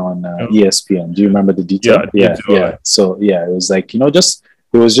doing on ESPN. Do you remember the detail? Yeah. So yeah, it was like, you know,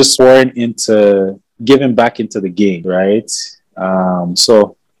 it was just sworn into giving back into the game, right?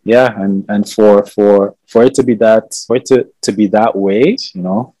 So yeah, and for it to be that way, you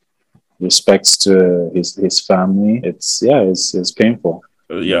know, respects to his family, it's painful.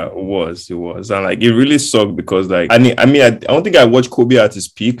 Yeah, it was, and like it really sucked, because like I don't think I watched Kobe at his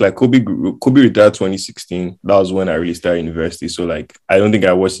peak. Like Kobe retired 2016. That was when I really started university. So like I don't think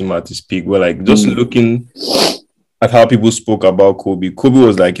I watched him at his peak. But like just looking at how people spoke about Kobe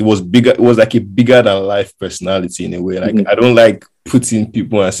was like, it was bigger. It was like a bigger than life personality in a way. Like I don't like putting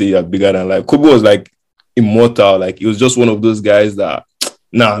people and say you're bigger than life. Kobe was like immortal. Like he was just one of those guys that,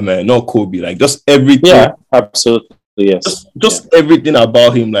 nah, man, not Kobe. Like just everything. Yeah, absolutely. Yes. Just everything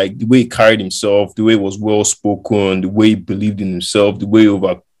about him, like the way he carried himself, the way he was well spoken, the way he believed in himself, the way he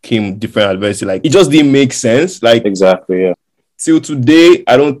overcame different adversity. Like it just didn't make sense. Like exactly, yeah. till today,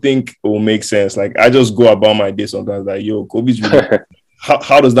 I don't think it will make sense. Like, I just go about my day sometimes like, yo, Kobe's really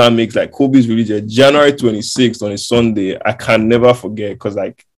how does that make like Kobe's release January 26th on a Sunday? I can never forget because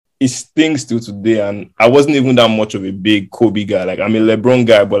like it stings till today. And I wasn't even that much of a big Kobe guy. Like I'm a LeBron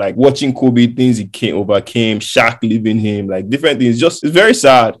guy, but like watching Kobe, things he overcame, Shaq leaving him, like different things. Just it's very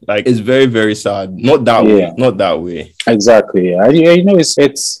sad. Like it's very, very sad. Not that way. Not that way. Exactly. You know,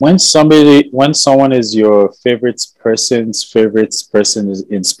 it's when someone is your favorite person's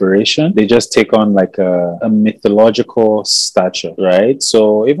inspiration, they just take on like a mythological stature, right?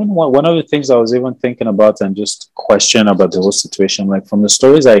 So even one of the things I was even thinking about and just question about the whole situation, like from the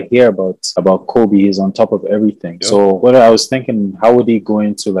stories I hear about Kobe, he's on top of everything. Yep. So what I was thinking, how would he go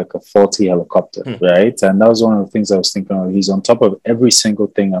into like a faulty helicopter, right? And that was one of the things I was thinking of. He's on top of every single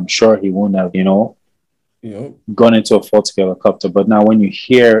thing. I'm sure he wouldn't have, gone into a faulty helicopter. But now when you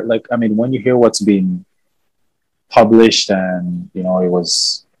hear, when you hear what's being published and, it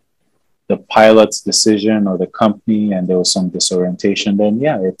was the pilot's decision or the company and there was some disorientation, then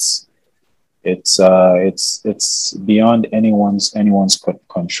it's beyond anyone's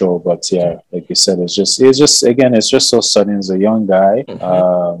control. But yeah, like you said, it's just so sudden. As a young guy,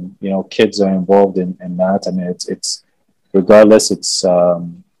 kids are involved in that. I mean, it's regardless,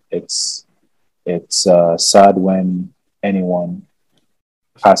 it's sad when anyone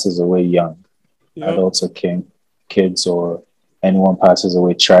passes away young, adults or kids or anyone passes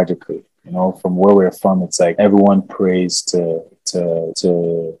away tragically. From where we're from, it's like everyone prays to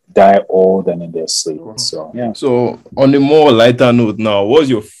die old and in their sleep. So yeah. So on a more lighter note now, what's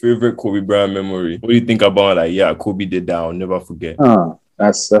your favorite Kobe Bryant memory? What do you think about Kobe did that I'll never forget?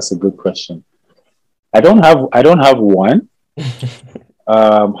 That's a good question. I don't have one.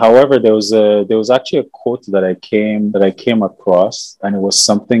 However, there was actually a quote that I came across, and it was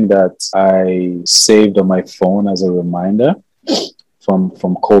something that I saved on my phone as a reminder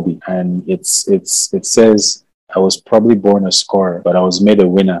from Kobe, and it says, "I was probably born a scorer, but I was made a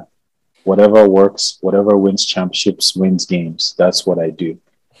winner. Whatever works, whatever wins championships, wins games. That's what I do."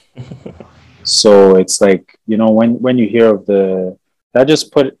 So it's like, when you hear of that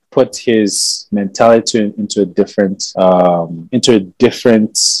just put his mentality into a different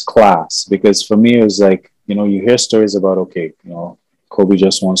class. Because for me, it was like, you hear stories about, Kobe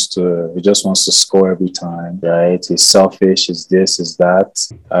just wants to score every time, right? He's selfish, is this, is that.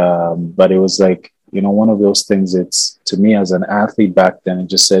 But it was like, one of those things, it's, to me as an athlete back then, it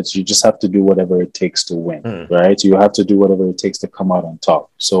just says you just have to do whatever it takes to win, right? You have to do whatever it takes to come out on top.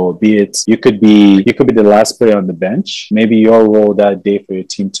 So be it, you could be the last player on the bench. Maybe your role that day for your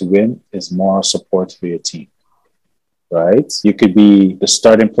team to win is more support for your team, right? You could be the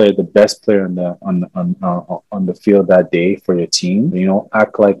starting player, the best player on the field that day for your team.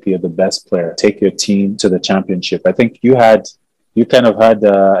 Act like you're the best player. Take your team to the championship. I think you kind of had,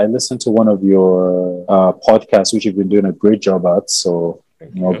 I listened to one of your podcasts, which you've been doing a great job at. So,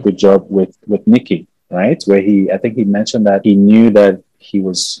 good job with Nicky, right? Where I think he mentioned that he knew that he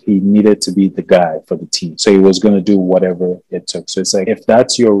needed to be the guy for the team. So he was going to do whatever it took. So it's like, if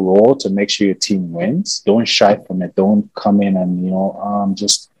that's your role to make sure your team wins, don't shy from it. Don't come in and,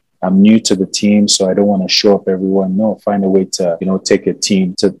 I'm new to the team, so I don't want to show up everyone. No, find a way to, take a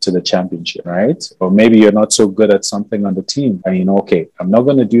team to the championship, right? Or maybe you're not so good at something on the team and I'm not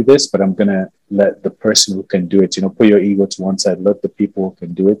going to do this, but I'm going to let the person who can do it, put your ego to one side, let the people who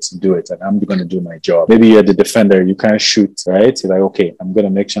can do it, and I'm going to do my job. Maybe you're the defender, you can't shoot, right? You're like, okay, I'm going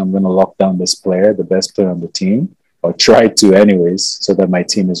to make sure I'm going to lock down this player, the best player on the team, or try to anyways, so that my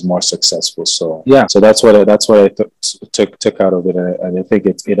team is more successful. So yeah, so that's what I took out of it, and I think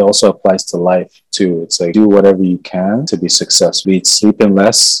it also applies to life too. It's like, do whatever you can to be successful. Be it sleeping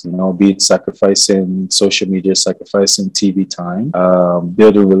less, be it sacrificing social media, sacrificing TV time,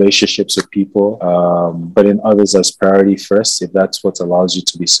 building relationships with people, putting others as priority first. If that's what allows you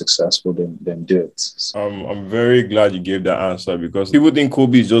to be successful, then do it. So. I'm very glad you gave that answer, because people think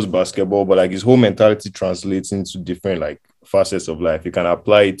Kobe is just basketball, but like his whole mentality translates into different facets of life. You can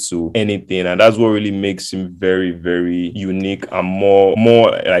apply it to anything, and that's what really makes him very, very unique and more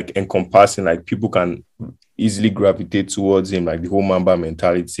like encompassing. Like people can easily gravitate towards him, like the whole Mamba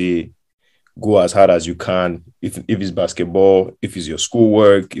mentality. Go as hard as you can. If it's basketball, if it's your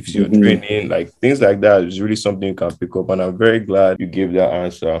schoolwork, if it's your training, like things like that is really something you can pick up. And I'm very glad you gave that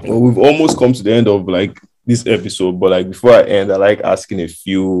answer. Well, we've almost come to the end of this episode, but before I end, I like asking a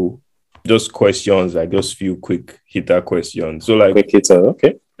few just questions, just few quick hitter questions. So quick hitter,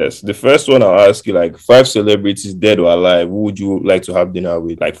 okay. Yes. The first one I'll ask you, 5 celebrities dead or alive, who would you like to have dinner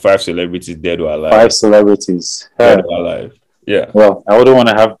with? 5 celebrities dead or alive. 5 celebrities. Dead or alive. Yeah. Well, I wouldn't want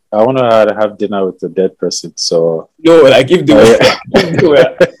to have. I want to have dinner with a dead person. So No, like if they were,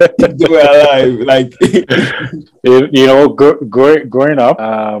 if they were alive, like growing up,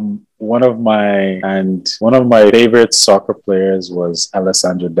 one of my favorite soccer players was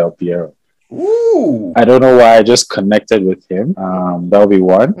Alessandro Del Piero. ooh. I don't know why I just connected with him. That'll be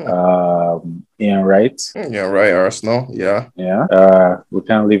one. Ian Wright. Yeah, right. Arsenal. Yeah. Yeah. We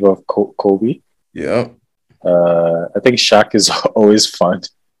can't leave off Kobe. Yeah. I think Shaq is always fun.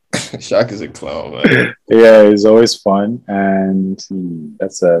 Shaq is a clown, man. Yeah, it's always fun, and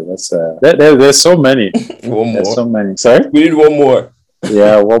there's so many. One There's more. so many. Sorry. We need one more.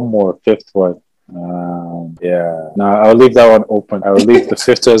 Yeah, one more, fifth one. Yeah. No, I'll leave that one open. I will leave the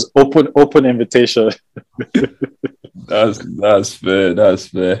fifth as open invitation. That's fair. That's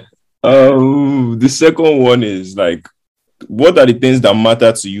fair. The second one is like, what are the things that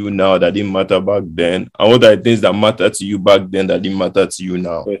matter to you now that didn't matter back then? And what are the things that matter to you back then that didn't matter to you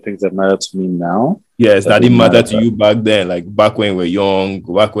now? What are things that matter to me now? Yes, that didn't matter to you back then, like back when you were young,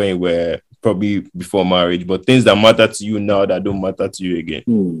 back when you were probably before marriage, but things that matter to you now that don't matter to you again.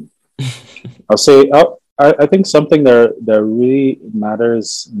 I'll say, I think something that really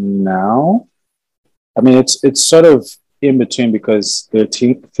matters now. I mean, it's sort of in between because there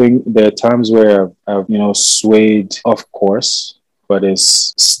are times where I've swayed off course, but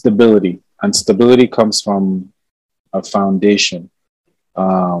it's stability, and stability comes from a foundation.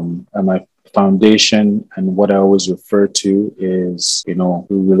 And my foundation and what I always refer to is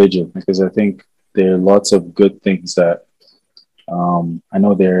religion, because I think there are lots of good things that I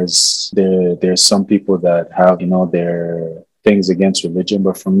know there's some people that have their things against religion,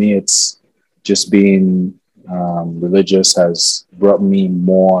 but for me it's just being religious has brought me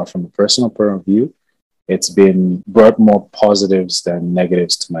more from a personal point of view. It's brought more positives than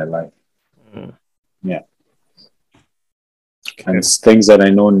negatives to my life. Yeah. Okay. And it's things that I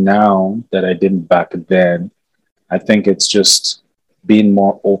know now that I didn't back then. I think it's just being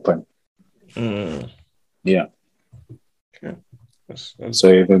more open. Yeah. Okay.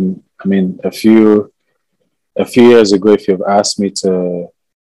 So even, I mean, a few years ago, if you've asked me to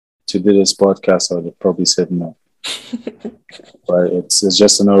do this podcast, I would have probably said no. But it's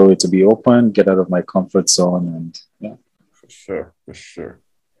just another way to be open, get out of my comfort zone, and yeah. For sure.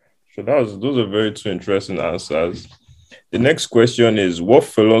 So those are very two interesting answers. The next question is, what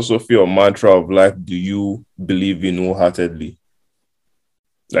philosophy or mantra of life do you believe in wholeheartedly?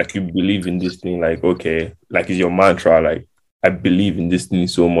 Like you believe in this thing, like, okay, like is your mantra, like I believe in this thing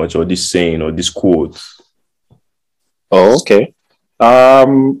so much, or this saying, or this quote. Oh, okay.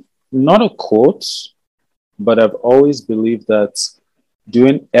 Not a quote, but I've always believed that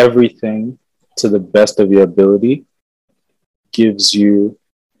doing everything to the best of your ability gives you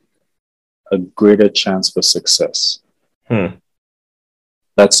a greater chance for success.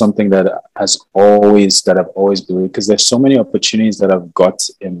 That's something that I've always believed, because there's so many opportunities that I've got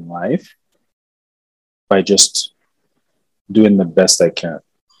in life by just doing the best I can.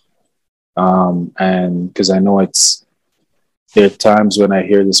 And because I know there are times when I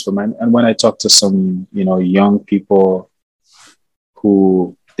hear this and when I talk to some, young people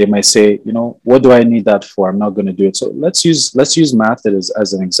who they might say, what do I need that for? I'm not going to do it. So let's use math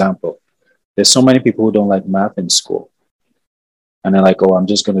as an example. There's so many people who don't like math in school. And they're like, oh, I'm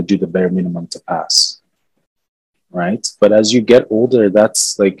just going to do the bare minimum to pass. Right? But as you get older,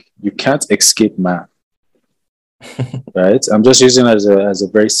 that's like, you can't escape math. Right? I'm just using it as a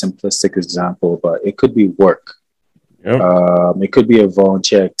very simplistic example, but it could be work. Yep. It could be a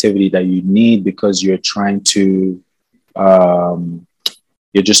volunteer activity that you need because you're trying to,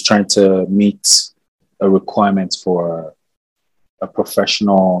 you're just trying to meet a requirement for a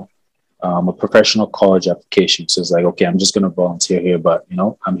professional college application. So it's like, okay, I'm just going to volunteer here, but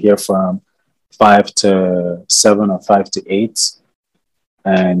I'm here from 5 to 7 or 5 to 8.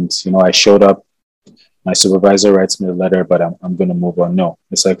 And, I showed up, my supervisor writes me a letter, but I'm going to move on. No,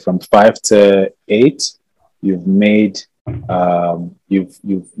 it's like from 5 to 8, you're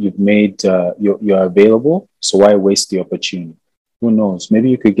available. So why waste the opportunity? Who knows?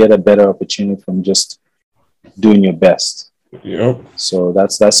 Maybe you could get a better opportunity from just doing your best. Yep. So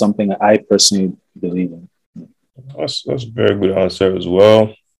that's something I personally believe in. That's a very good answer as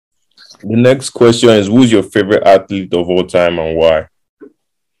well. The next question is, who's your favorite athlete of all time and why?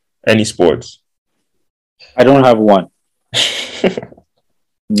 Any sports? I don't have one.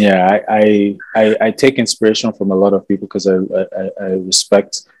 Yeah, I take inspiration from a lot of people because I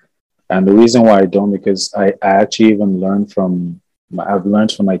respect, and the reason why I don't, because I actually even I've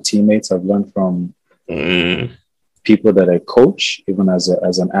learned from my teammates. I've learned from people that I coach, even as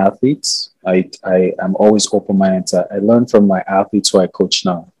an athlete. I am always open-minded. I learn from my athletes who I coach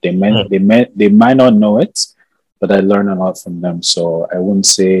now. They might not know it, but I learn a lot from them. So I wouldn't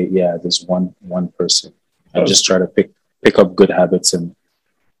say, yeah, there's one person. I just try to pick up good habits in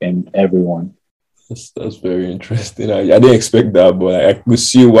everyone. That's very interesting. I didn't expect that, but I could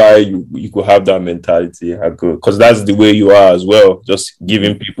see why you could have that mentality. Because that's the way you are as well. Just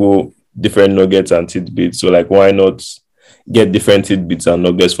giving people different nuggets and tidbits. So like, why not get different tidbits and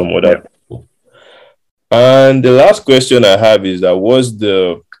nuggets from other people? And the last question I have is that what's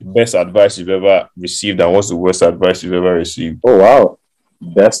the best advice you've ever received and what's the worst advice you've ever received? Oh, wow.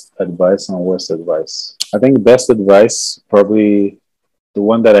 Best advice and worst advice. I think best advice, probably the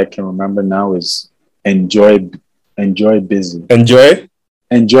one that I can remember now is enjoy busy.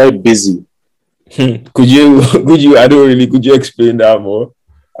 Enjoy busy. Could you explain that more?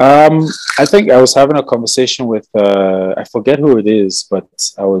 I think I was having a conversation with I forget who it is, but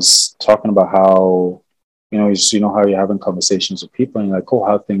I was talking about how you know how you're having conversations with people and you're like, oh,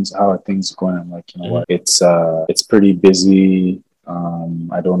 how are things going? I'm like, you know what, it's pretty busy.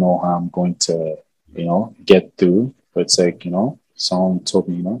 I don't know how I'm going to, get through. But it's like, someone told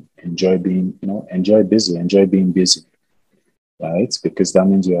me, enjoy being busy, right? Because that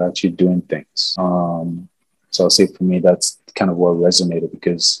means you're actually doing things. So I'll say for me, that's kind of what resonated,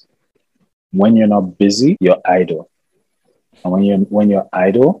 because when you're not busy, you're idle. And when you're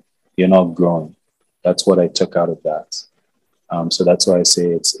idle, you're not growing. That's what I took out of that. So that's why I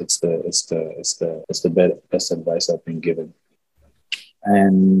say it's the best advice I've been given.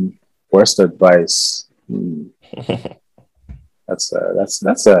 And worst advice. That's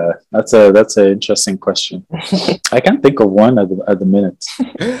an interesting question. I can't think of one at the minute,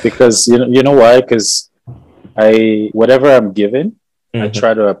 because you know why? Because whatever I'm given, I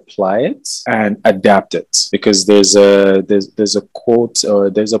try to apply it and adapt it, because there's a quote, or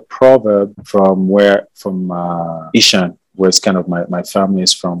there's a proverb from Ishan, where it's kind of my family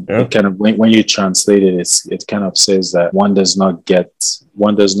is from. Yeah. It kind of when you translate it, it kind of says that one does not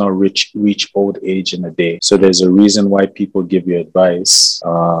reach old age in a day. So there's a reason why people give you advice,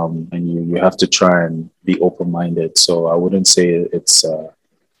 and you have to try and be open-minded. So I wouldn't say it's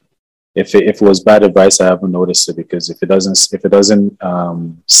if it was bad advice, I haven't noticed it, because if it doesn't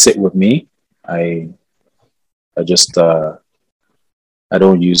sit with me, I just I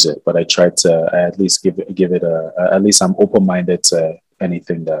don't use it, but I at least give it at least I'm open-minded to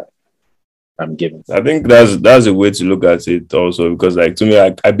anything that I'm given. I think that's a way to look at it also, because like to me,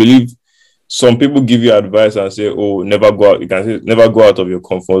 I believe some people give you advice and say, oh, never go out. You can say never go out of your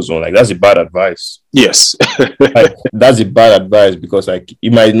comfort zone. Like, that's a bad advice. Yes. Like, that's a bad advice, because like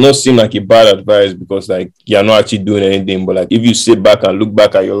it might not seem like a bad advice because like you're not actually doing anything. But like if you sit back and look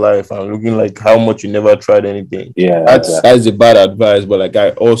back at your life and looking like how much you never tried anything. Yeah. That's a bad advice. But like I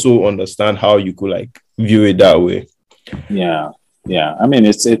also understand how you could like view it that way. Yeah. Yeah. I mean,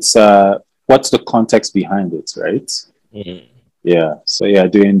 it's what's the context behind it, right? Mm-hmm. Yeah. So yeah,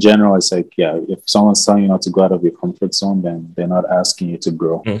 in general, it's like, yeah, if someone's telling you not to go out of your comfort zone, then they're not asking you to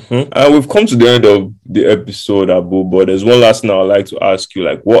grow. Mm-hmm. And we've come to the end of the episode, Abu, but there's one last thing I'd like to ask you,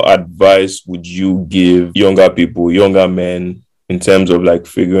 like, what advice would you give younger men, in terms of like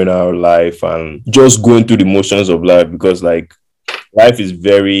figuring out life and just going through the motions of life? Because like life is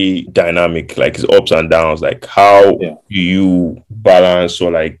very dynamic, like it's ups and downs. Like how do you balance,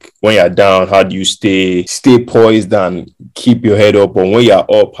 or like when you're down, how do you stay poised and keep your head up? Or when you're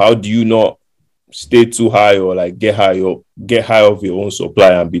up, how do you not stay too high or like get high of your own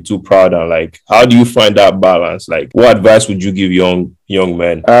supply and be too proud? And like how do you find that balance? Like what advice would you give young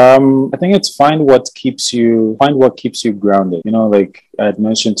men? I think it's find what keeps you grounded. Like I had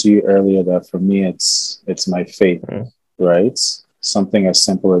mentioned to you earlier that for me it's my faith, right? Something as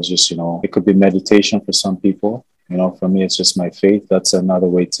simple as just, it could be meditation for some people. For me, it's just my faith. That's another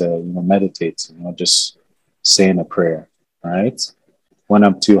way to, meditate, just saying a prayer, right? When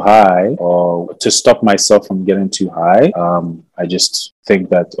I'm too high, or to stop myself from getting too high, I just think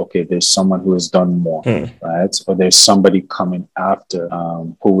that, okay, there's someone who has done more, right? Or there's somebody coming after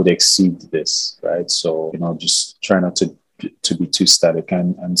who would exceed this, right? So, just try not to be too static.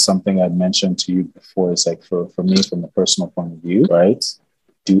 And something I'd mentioned to you before is like for me, from a personal point of view, right?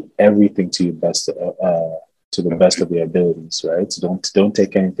 Do everything to your best, to the best of your abilities, right? Don't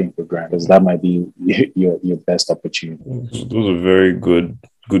take anything for granted, because that might be your best opportunity. Those are very good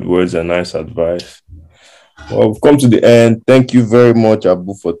words and nice advice. Well, we've come to the end. Thank you very much,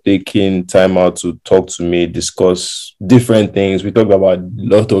 Abu, for taking time out to talk to me, discuss different things. We talked about a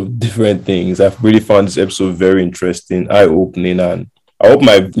lot of different things. I've really found this episode very interesting, eye-opening, and I hope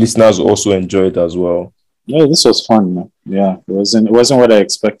my listeners also enjoy it as well. Yeah, this was fun, man. Yeah, it wasn't what I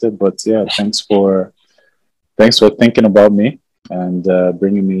expected, but yeah, thanks for thinking about me and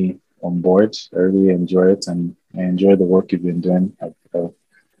bringing me on board. I really enjoy it, and I enjoy the work you've been doing. I've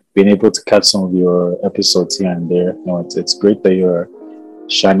been able to catch some of your episodes here and there. It's great that you're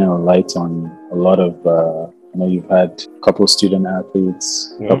shining a light on a lot of. You've had a couple of student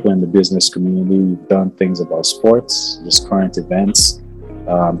athletes, a couple in the business community. You've done things about sports, just current events,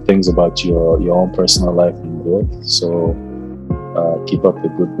 things about your own personal life and growth. So keep up the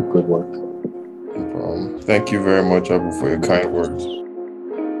good work. Thank you very much, Abu, for your kind words.